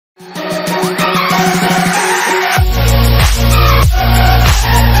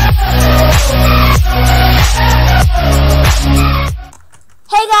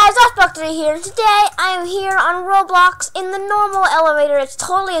Story here. Today I am here on Roblox in the normal elevator. It's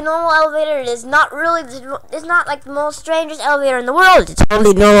totally a normal elevator. It is not really. It's not like the most strangest elevator in the world. It's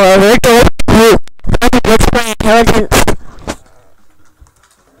totally normal elevator. Intelligence.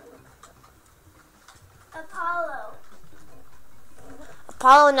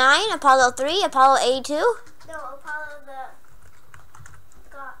 Apollo 9, Apollo 3, Apollo 82. No, Apollo yeah.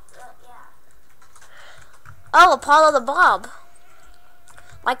 Oh, Apollo the Bob.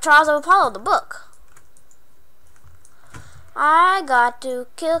 Like Trials of Apollo, the book. I got to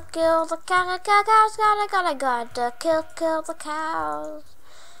kill the cows, gotta kill the cows. Gotta kill the cows,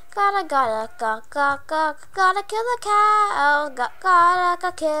 gotta kill them, gotta kill them, gotta kill the cows, kill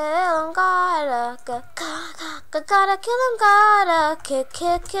the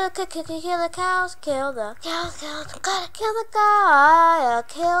cows, gotta kill the cows,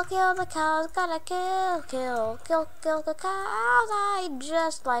 kill the cows, gotta kill the cows. I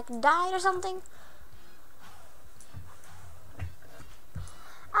just like died or something.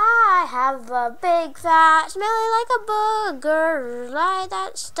 I have a big fat, smelly like a booger, like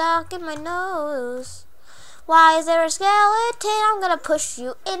that stuck in my nose. Why is there a skeleton? I'm gonna push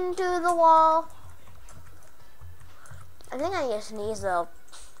you into the wall. I think I need to sneeze though.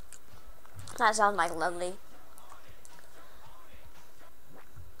 That sounds like lovely.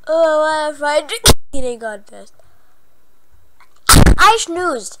 Oh, what if I eating contest? I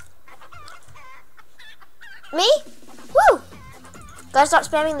snoozed. Me? Woo! Gotta stop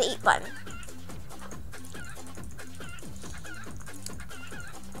spamming the eat button.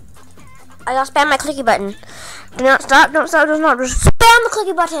 I gotta spam my clicky button. Do not stop, don't stop, don't stop. Just spam the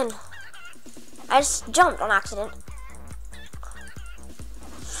clicky button. I just jumped on accident.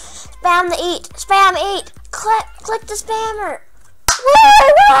 Spam the eat. Spam eat. Click the spammer.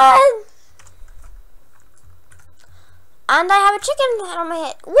 Run! And I have a chicken head on my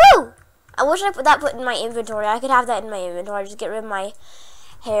head. Woo! I wish I put that in my inventory. I could have that in my inventory. Just get rid of my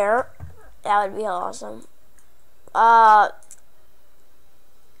hair. That would be awesome.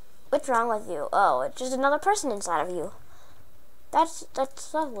 What's wrong with you? Oh, it's just another person inside of you. That's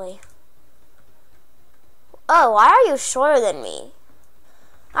lovely. Oh, why are you shorter than me?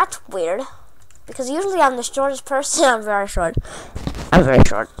 That's weird. Because usually I'm the shortest person. I'm very short. I'm very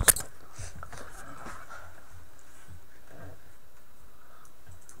short.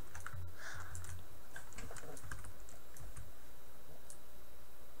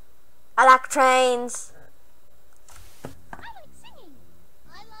 I like trains. I like singing.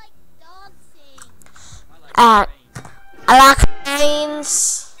 I like dancing. I like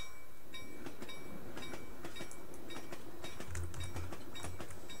trains.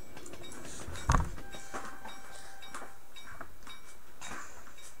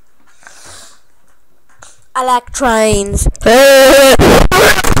 I like trains.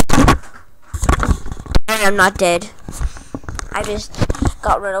 I'm not dead. I just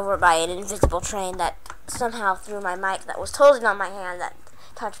got run over by an invisible train that somehow threw my mic that was totally not my hand, that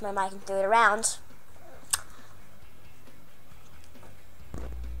touched my mic and threw it around.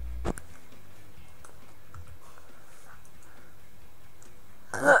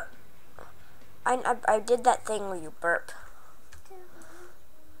 I did that thing where you burp.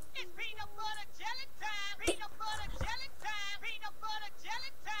 It's peanut butter jelly time. Peanut butter jelly time. Peanut butter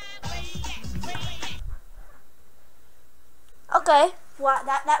jelly time. Where you at? Okay, well,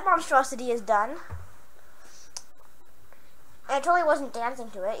 that monstrosity is done. And I totally wasn't dancing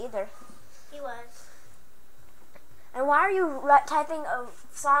to it either. He was. And why are you typing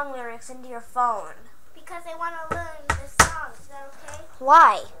song lyrics into your phone? Because I want to learn the song. Is that okay?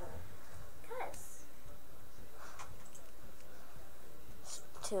 Why? Because. It's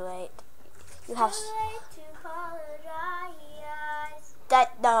too late. You have Too late to apologize.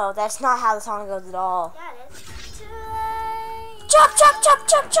 no, that's not how the song goes at all. Yeah, it is. Too late. Jump, jump, jump,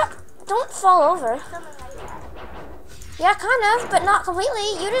 jump, jump! Don't fall over. Something like that. Yeah, kind of, but not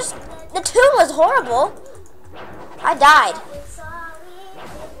completely. The tune was horrible. I died.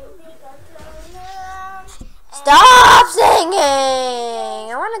 Stop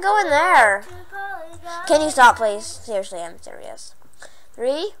singing! I want to go in there. Can you stop, please? Seriously, I'm serious.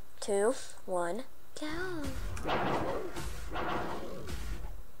 3, 2, 1, go.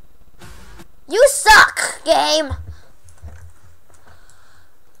 You suck, game!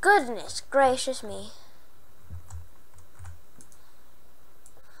 Goodness gracious me.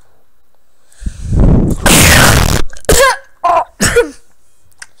 Oh.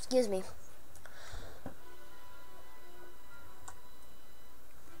 Excuse me.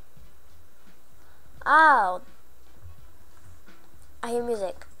 Oh. I hear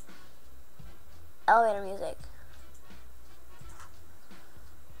music. Elevator music.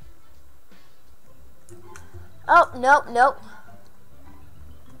 Oh, nope, nope.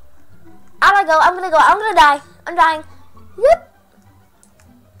 Out I go. I'm gonna go. I'm gonna die. I'm dying. Whoop.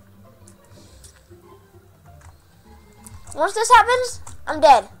 Once this happens, I'm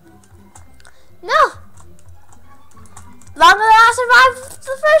dead. No. Longer than I survived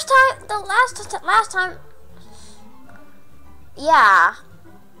the first time. The last time. Yeah.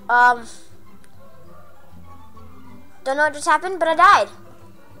 Don't know what just happened, but I died.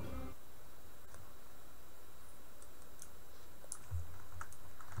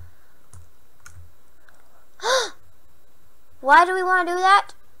 Why do we want to do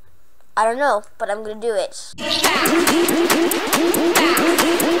that? I don't know, but I'm gonna do it.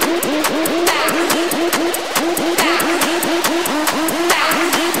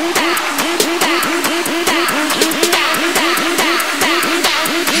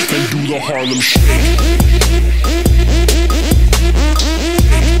 And do the Harlem Shake.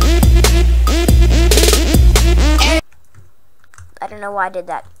 I don't know why I did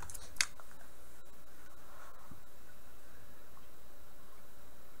that.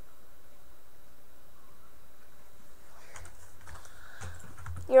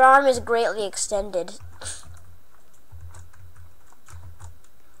 Your arm is greatly extended.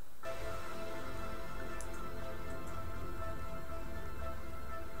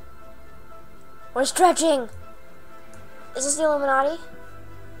 We're stretching. Is this the Illuminati?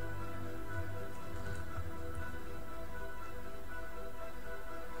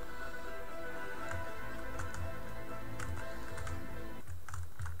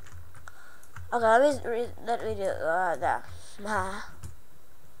 Okay, let me do that.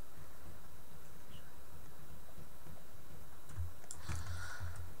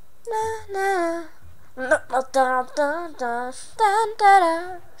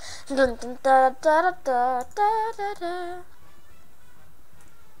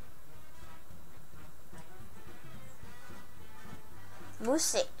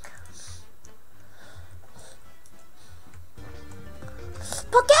 Music.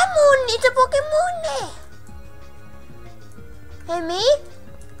 Pokemon! It's a Pokemon! Hey, me?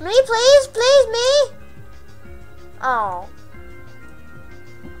 Me, please? Please, me? Oh.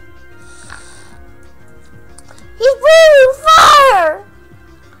 He's breathing fire!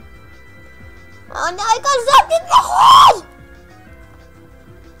 Oh, now he got zapped in the head!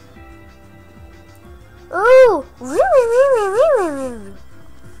 Ooh!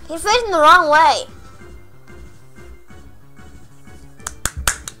 He's facing the wrong way.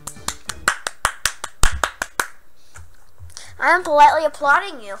 I am politely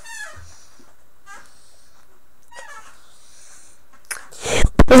applauding you.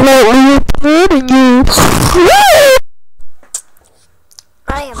 Politely applauding you.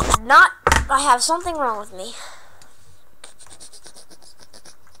 I am not. I have something wrong with me.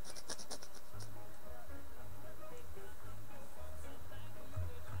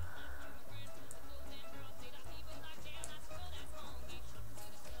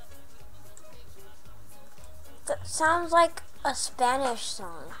 That sounds like a Spanish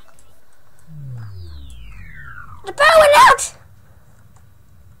song. The power went out!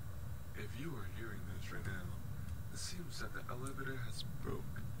 If you are hearing this right now, it seems that the elevator has broke.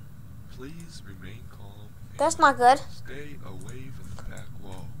 Please remain calm. That's not good. Stay away from the back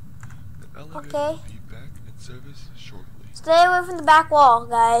wall. The elevator Okay. will be back in service shortly. Stay away from the back wall,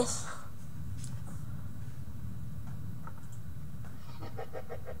 guys.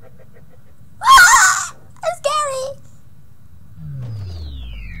 Ah! That's scary!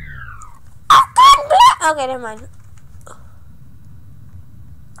 Okay, never mind.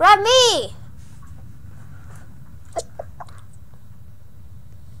 Grab me!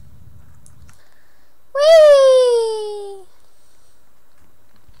 Whee!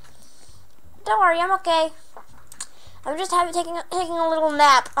 Don't worry, I'm okay. I'm just taking a little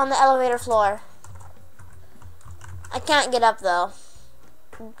nap on the elevator floor. I can't get up though.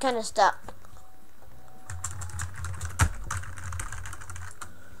 I'm kind of stuck.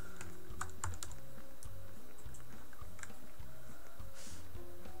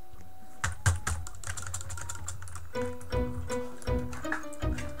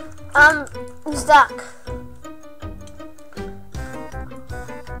 I'm stuck.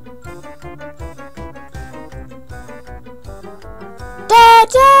 Da,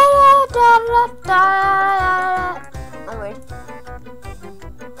 da, da, da, da, da. I'm weird.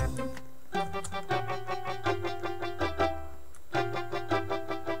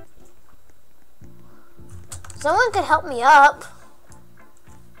 Someone could help me up.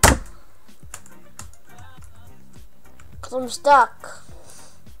 'Cause I'm stuck.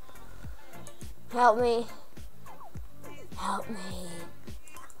 Help me. Help me.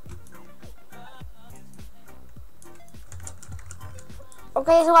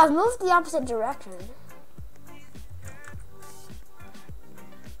 Okay, so I've moved the opposite direction.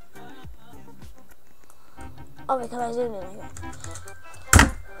 Oh, because I zoomed in like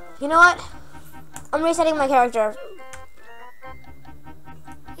that. You know what? I'm resetting my character.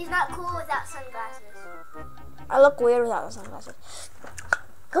 He's not cool without sunglasses. I look weird without the sunglasses.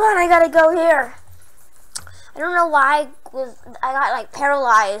 Come on, I gotta go here. I don't know why I got like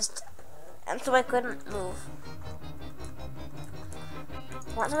paralyzed, and so I couldn't move.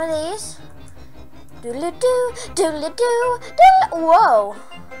 Want some of these? Doodly doo, doodly doo, doodly. Whoa!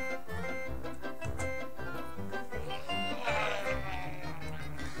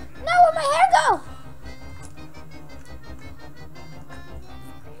 No, where'd my hair go?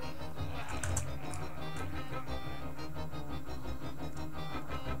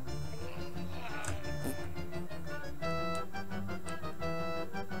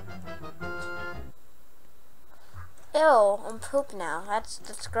 Ew, I'm poop now. That's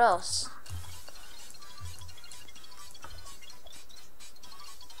gross.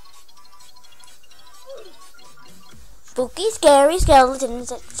 Spooky, scary skeletons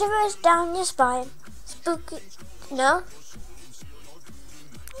that shivers down your spine. Spooky. No?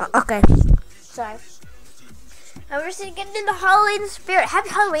 Okay. Sorry. Now we're just getting into Halloween spirit. Happy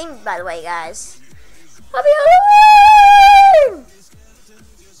Halloween, by the way, guys. Happy Halloween!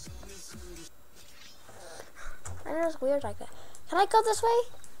 I know it's weird like that. Can I go this way?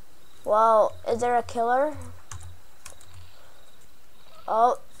 Whoa, is there a killer?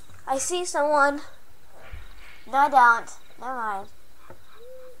 Oh, I see someone. No, I don't. Never mind.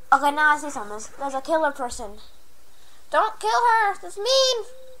 Okay, now I see someone. There's a killer person. Don't kill her. That's mean.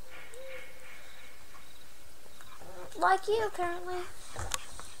 Like you, apparently.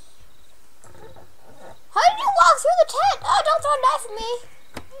 How did you walk through the tent? Oh, don't throw a knife at me.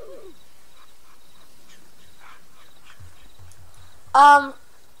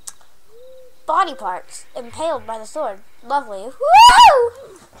 Body parts impaled by the sword. Lovely. Woo!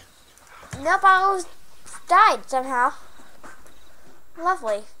 Nope, I almost died somehow.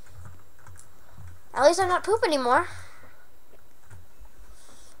 Lovely. At least I'm not poop anymore.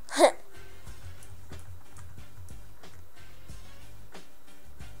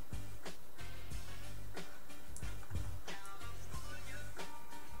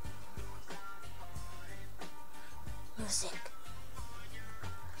 Music.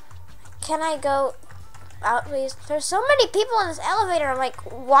 Can I go out, please? There's so many people in this elevator. I'm like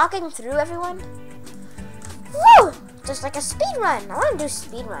walking through everyone. Woo! Just like a speed run. I want to do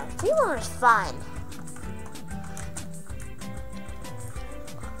speed run. Speed run is fun.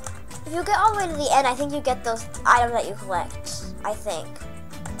 If you get all the way to the end, I think you get those items that you collect. I think.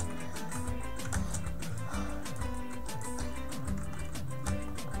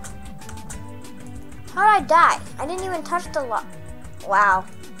 How did I die? I didn't even touch the lock. Wow.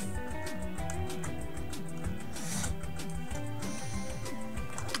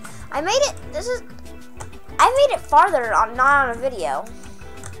 I made it. I made it farther not on a video.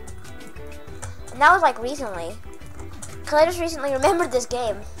 And that was like recently. Cause I just recently remembered this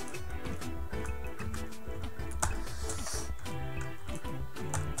game.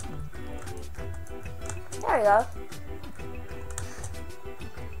 There we go.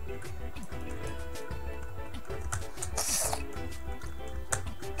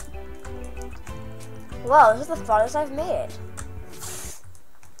 Whoa, this is the farthest I've made it.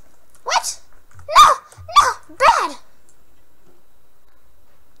 What? No! Bad!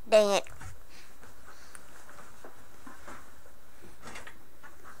 Dang it.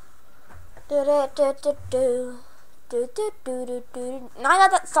 Now I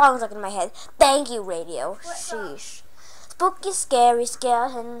got that song stuck in my head. Thank you, radio. Sheesh. Spooky, scary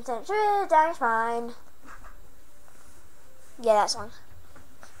skeletons and that's fine. Yeah, that song.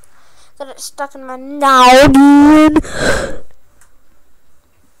 Got it stuck in my noggin.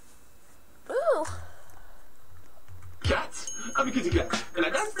 Ooh. Cat, I'm a kitty cat, and I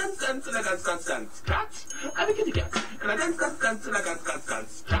dance, dance, dance, and I dance, dance, dance. Cat, I'm a kitty cat, and I dance, dance, dance, and I dance, dance,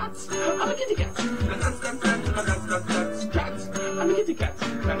 dance. Cat, I'm a kitty cat, and I dance, dance, dance, and I dance, dance, dance. Cat, I'm a kitty cat,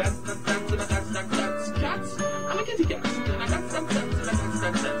 and I dance, dance, dance, and I dance, dance, dance. Cat, I'm a kitty cat, and I dance, dance, dance, and I dance,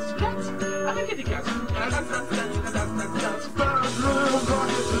 dance, dance. Cat, I'm a kitty cat, and I dance, dance, dance, and I dance, dance, dance. Bedroom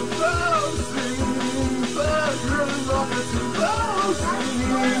rocket to bouncing, bedroom rocket to bouncing.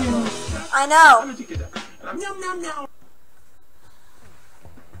 I know. I'm a kitty cat, and I'm meow meow meow.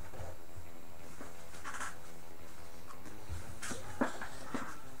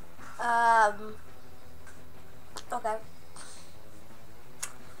 Okay.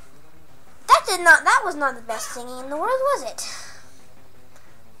 That was not the best singing in the world, was it?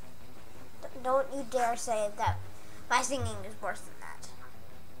 Don't you dare say that my singing is worse than that.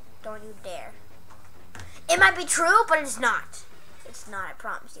 Don't you dare. It might be true, but it's not. It's not, I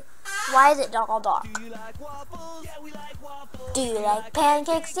promise you. Why is it all dark? Do you like waffles? Yeah, we like waffles. Do you like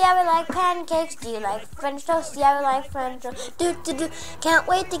pancakes? Yeah, we like pancakes. Do you like French toast? Yeah, we like French toast. Do. Can't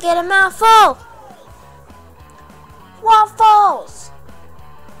wait to get a mouthful. Waffles.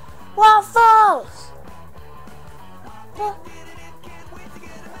 Waffles.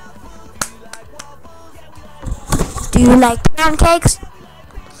 Do you like pancakes?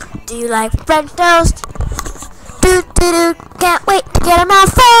 Do you like French toast? Do. Can't wait to get a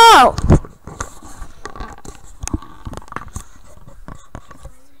mouthful.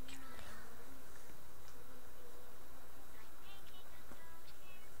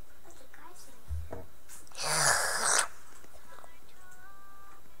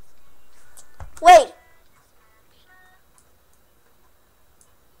 Wait.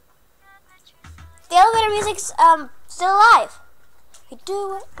 The elevator music's still alive. We do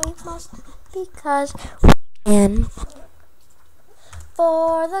what we must because we can.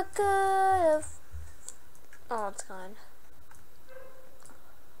 For the good of... Oh, it's gone.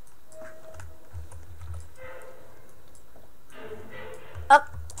 Oh,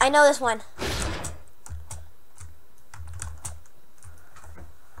 I know this one.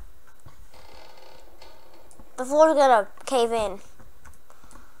 The floor's gonna cave in.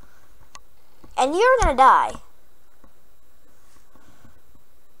 And you're gonna die.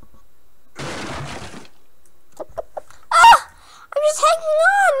 Ah! I'm just hanging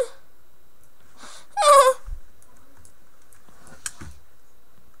on!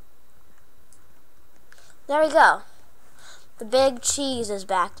 There we go. The big cheese is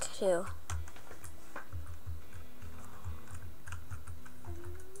back too.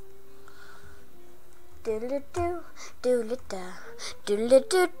 Doodle-doo, doodle-da,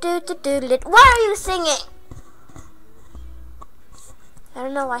 doodle-doo, doodle-doodle. Why are you singing? I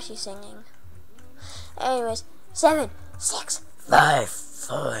don't know why she's singing. Anyways, 7, 6, 5,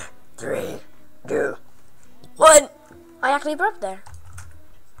 4, 3, 2, 1. I actually broke there.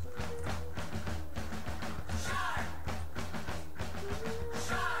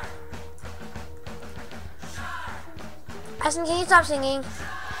 Aston, can you stop singing?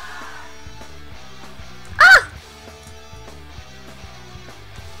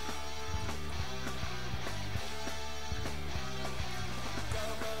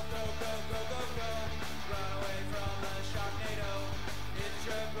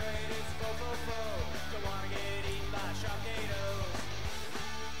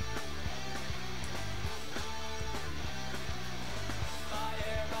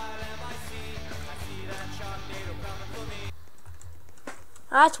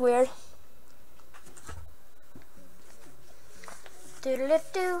 That's weird.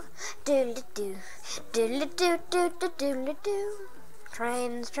 Doodle-doo, doodle-doo, doodle-doo, doodle-doo.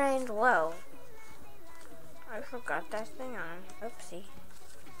 Trains, whoa. I forgot that thing on. Oopsie.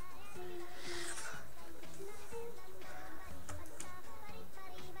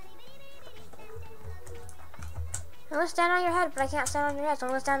 I'm gonna stand on your head, but I can't stand on your head, so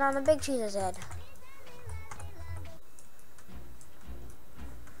I'm gonna stand on the big cheese's head.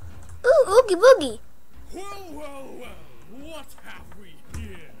 Ooh, oogie boogie. Whoa. What have we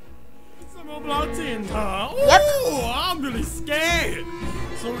here? Some blood-tint, huh? Yep. Oh, I'm really scared.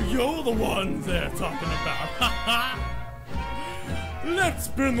 So you're the one they're talking about. Let's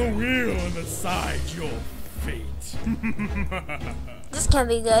spin the wheel and decide your fate. This can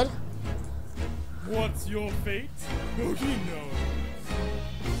be good. What's your fate? Who knows?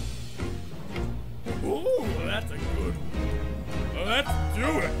 Oh, that's a good one. Let's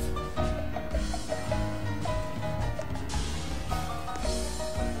do it.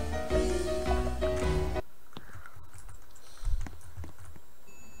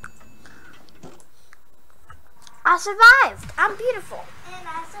 I survived. I'm beautiful. And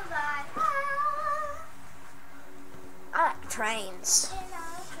I survived. I like trains.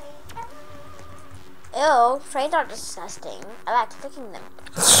 And Ew, trains are disgusting. I like cooking them.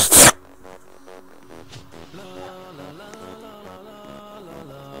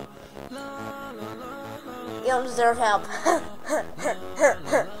 You don't deserve help.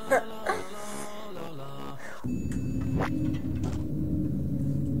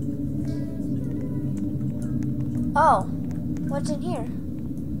 Oh, what's in here?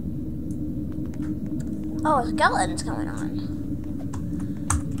 Oh, a skeleton's coming on.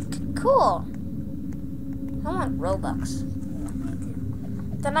 Cool. I want Robux.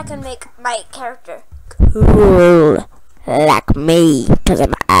 Then I can make my character cool, like me, because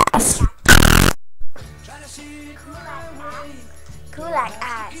I'm ass. Cool like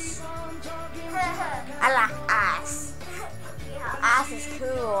ass. I like ass. Ass is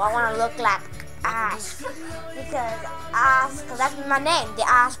cool. I want to look like Ash. Because that's my name, the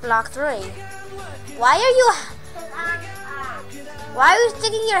Ash Block 3. Why are you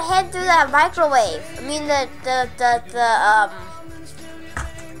sticking your head through that microwave? I mean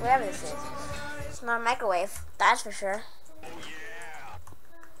whatever this is. It's not a microwave, that's for sure.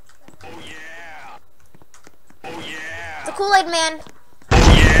 The Kool-Aid Man.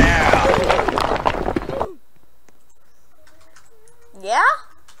 Yeah?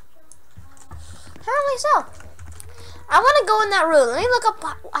 Apparently so. I want to go in that room. Let me look up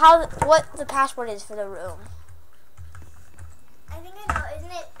what the password is for the room. I think I know,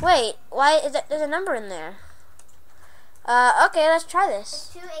 isn't it? Wait, why is it? There's a number in there. Okay, let's try It's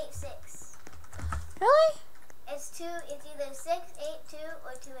this. 286. Really? It's either 682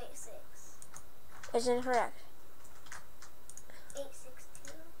 or 286. It's incorrect.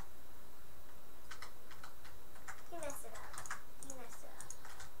 862. You messed it up.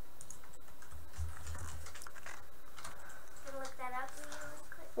 Gonna look that up for you real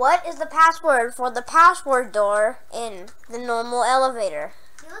quick. What is the password for the password door in the normal elevator?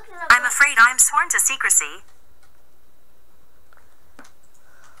 You looked it up. I'm afraid I'm sworn to secrecy.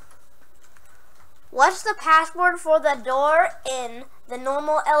 What's the password for the door in the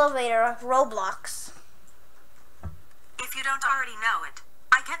normal elevator of Roblox? If you don't already know it,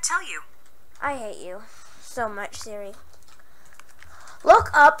 I can't tell you. I hate you so much, Siri.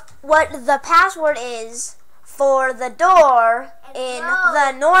 Look up what the password is for the door in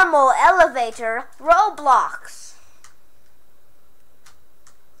the normal elevator Roblox.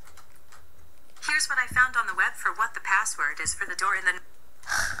 Here's what I found on the web for what the password is for the door in the...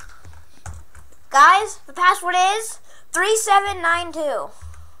 Guys, the password is 3792.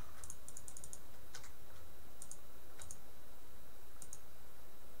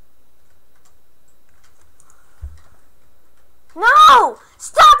 No!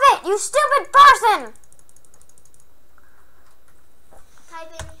 Stop it, you stupid person!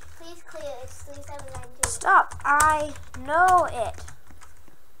 Type in, please clear. It's 3792. Stop, I know it.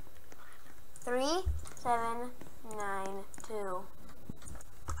 3792.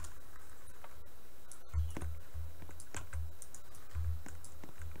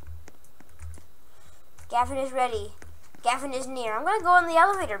 Gavin is ready. Gavin is near. I'm gonna go in the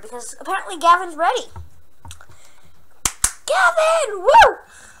elevator because apparently Gavin's ready. Gavin! Woo!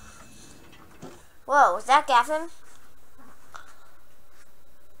 Whoa, is that Gavin?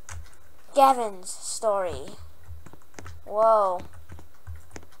 Gavin's Story. Whoa.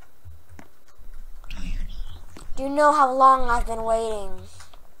 Do you know how long I've been waiting?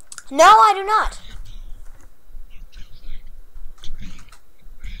 No, I do not.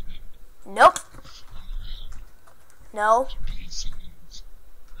 Nope. No.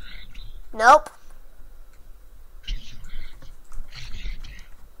 Nope.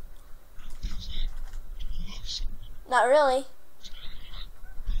 Not really.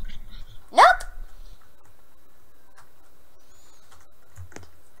 Nope.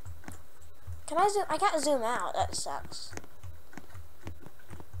 Can I zoom? I can't zoom out. That sucks.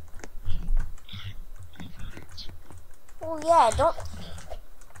 Oh yeah, don't.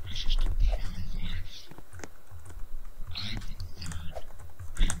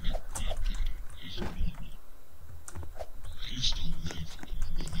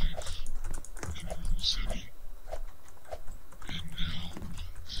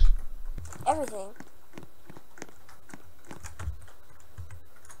 Everything.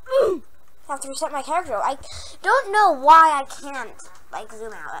 I have to reset my character. I don't know why I can't like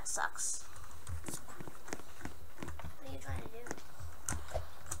zoom out. That sucks. What are you trying to do?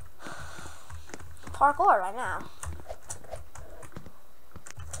 Parkour right now.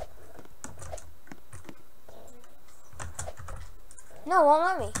 No, it won't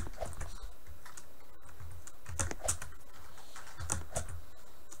let me.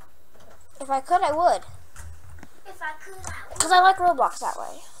 If I could, I would. If I could, I would. Because I like Roblox that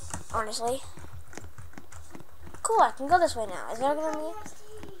way, honestly. Cool, I can go this way now. Is there gonna be...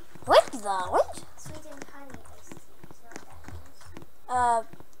 What the? What? Sweet and honey iced tea. You know what that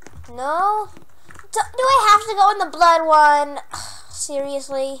is? No. Do I have to go in the blood one?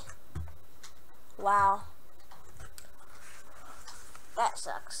 Seriously? Wow. That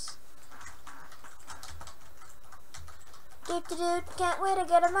sucks. Doot, can't wait to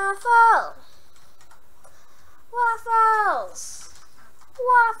get a mouthful. Waffles.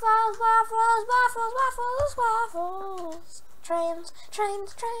 Waffles, waffles, waffles, waffles, waffles. Trains,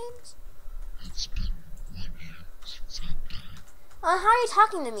 trains, trains. It's been 1 year since I've died. How are you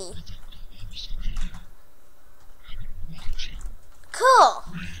talking to me? Watching, Cool.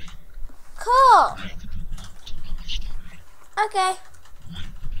 reading, Cool. I've been to another story. Okay.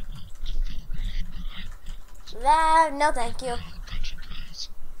 No, thank you. Got you guys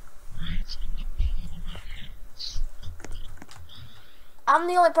right in the palm of my hands. I'm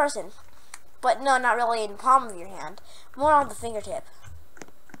the only person. But no, not really in the palm of your hand. More on the fingertip.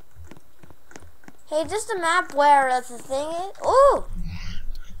 Hey, just a map where the thing is. Ooh! Why have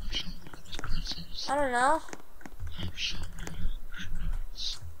you shown me these princess? I don't know. I've shown you your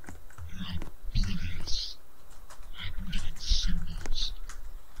ignorance. You're oblivious. I've been giving symbols,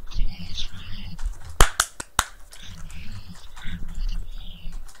 claws for help, and you've ignored them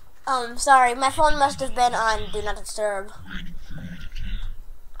all. Sorry, my phone must have been on Do Not Disturb. Waiting for you to care.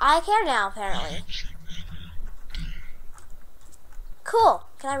 I care now, apparently. But you never did. Cool.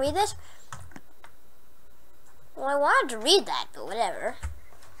 Can I read this? Well, I wanted to read that, but whatever.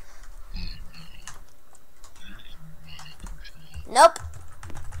 Nope.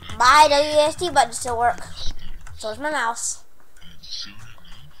 My WASD button still work. So does my mouse. And soon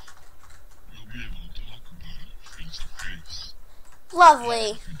enough, we'll be able to talk about it face to face.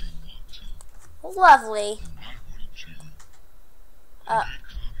 Lovely. If you do want to, Lovely. why wouldn't you? Uh. You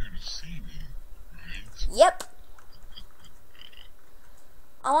come here to see me, right? Yep.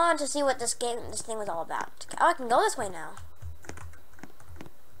 I wanted to see what this thing was all about. Oh, I can go this way now.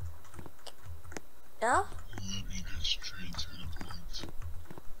 No? Let me get straight to the point.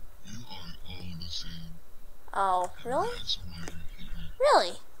 You are all the same. Oh, And really? that's why you're here.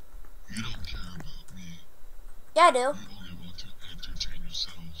 Really? You don't care about me. Yeah, I do. You only want to entertain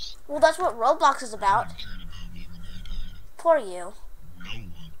yourselves. Well, that's what Roblox is No about. one cared about me when I died. Poor you. No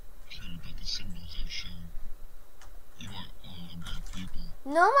one cared about the symbols I've shown. You are all bad people.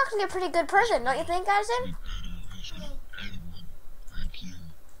 No, I'm actually a pretty good person, don't you think, Addison? Be better when I show anyone like you.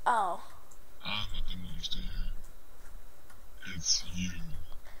 Oh. I'm not the monster here. It's you.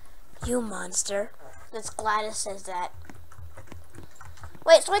 You monster. That's Gladys says that.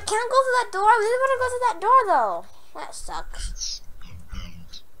 Wait, so I can't go through that door? I really want to go through that door, though. That sucks. It's about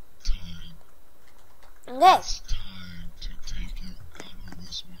time. Okay. It's time to take you out of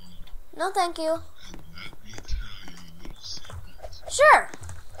this world. No, thank you. And let me tell you a little secret. Sure.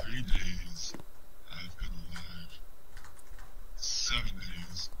 3 days I've been alive. 7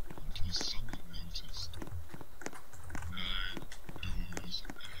 days until someone noticed. 9 doors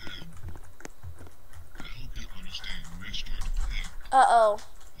ahead. I hope you understand which door to pick, Uh-oh. or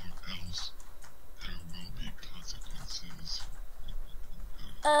else there will be consequences.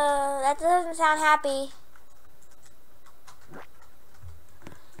 That doesn't sound happy.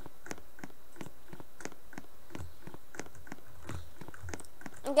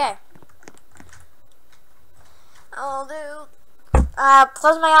 Okay. I'll do,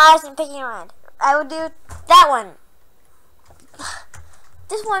 close my eyes and picking around. I will do that one.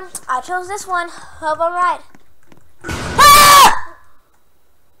 This one. I chose this one. Hope I'm right.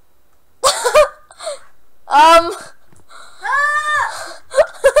 Ah!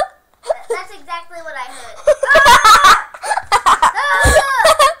 That's exactly what I heard.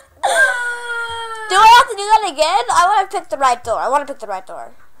 Do I have to do that again? I want to pick the right door. I want to pick the right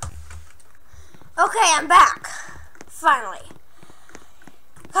door. Okay, I'm back. Finally.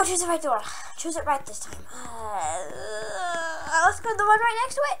 Go choose the right door. Choose it right this time. Let's go to the one right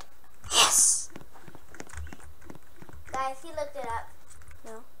next to it. Yes. Guys, he looked it up.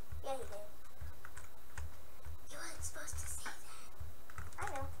 No. Yeah, he did. You weren't supposed to say that. I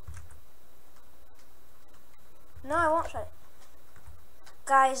know. No, I won't try it.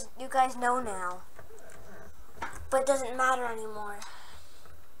 Guys, you guys know now. But it doesn't matter anymore.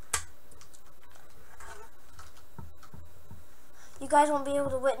 You guys won't be able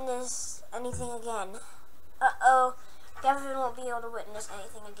to witness anything again. Uh-oh. Gavin won't be able to witness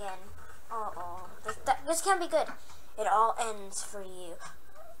anything again. Uh-oh. This can't be good. It all ends for you.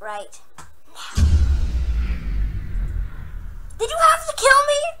 Right now. Did you have to kill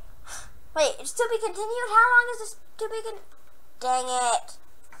me? Wait, it's to be continued? How long is this to be Dang it.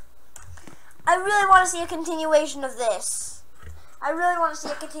 I really want to see a continuation of this.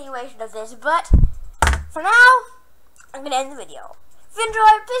 But for now, I'm going to end the video. If you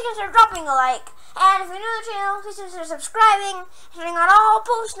enjoyed, please consider dropping a like. And if you're new to the channel, please consider subscribing and turning on all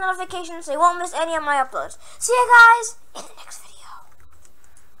post notifications so you won't miss any of my uploads. See you guys in the next video.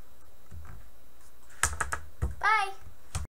 Bye.